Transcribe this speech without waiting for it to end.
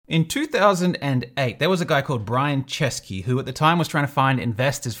In 2008, there was a guy called Brian Chesky who at the time was trying to find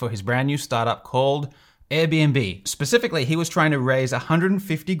investors for his brand new startup called Airbnb. Specifically, he was trying to raise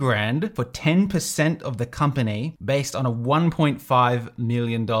 150 grand for 10% of the company based on a $1.5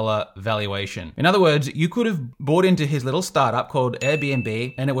 million valuation. In other words, you could have bought into his little startup called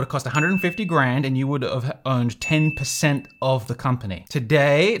Airbnb and it would have cost 150 grand and you would have owned 10% of the company.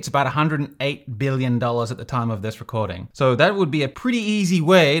 Today, it's about $108 billion at the time of this recording. So that would be a pretty easy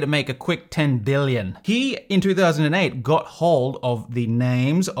way to make a quick 10 billion. He, in 2008, got hold of the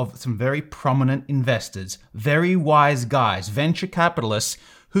names of some very prominent investors. Very wise guys, venture capitalists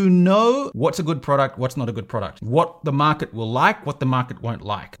who know what's a good product, what's not a good product, what the market will like, what the market won't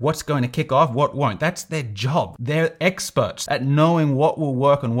like, what's going to kick off, what won't. That's their job. They're experts at knowing what will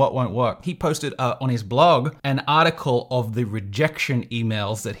work and what won't work. He posted on his blog an article of the rejection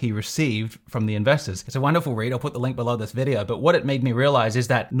emails that he received from the investors. It's a wonderful read. I'll put the link below this video. But what it made me realize is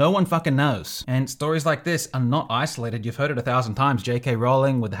that no one fucking knows. And stories like this are not isolated. You've heard it 1,000 times. J.K.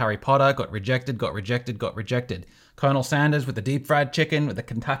 Rowling with Harry Potter got rejected, got rejected, got rejected. Colonel Sanders with the deep fried chicken, with the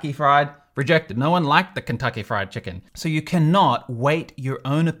Kentucky fried, rejected. No one liked the Kentucky fried chicken. So you cannot weight your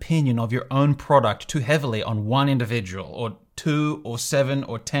own opinion of your own product too heavily on one individual or 2 or 7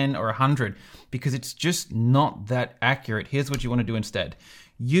 or 10 or 100 because it's just not that accurate. Here's what you want to do instead.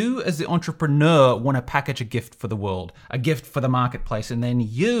 You as the entrepreneur want to package a gift for the world, a gift for the marketplace, and then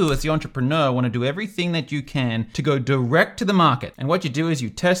you as the entrepreneur want to do everything that you can to go direct to the market. And what you do is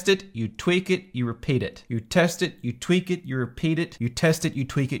you test it, you tweak it, you repeat it. You test it, you tweak it, you repeat it. You test it, you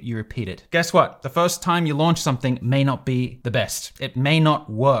tweak it, you repeat it. Guess what? The first time you launch something may not be the best. It may not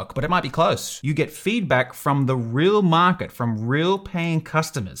work, but it might be close. You get feedback from the real market, from real paying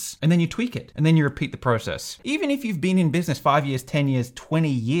customers, and then you tweak it, and then you repeat the process. Even if you've been in business 5 years, 10 years,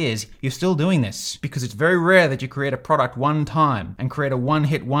 20 years, you're still doing this because it's very rare that you create a product one time and create a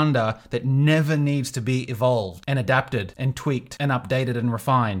one-hit wonder that never needs to be evolved and adapted and tweaked and updated and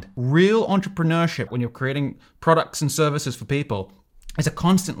refined. Real entrepreneurship, when you're creating products and services for people, is a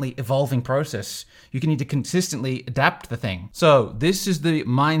constantly evolving process. You can need to consistently adapt the thing. So this is the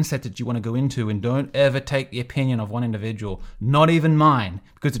mindset that you want to go into, and don't ever take the opinion of one individual, not even mine.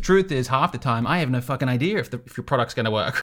 Because the truth is, half the time, I have no fucking idea if your product's going to work.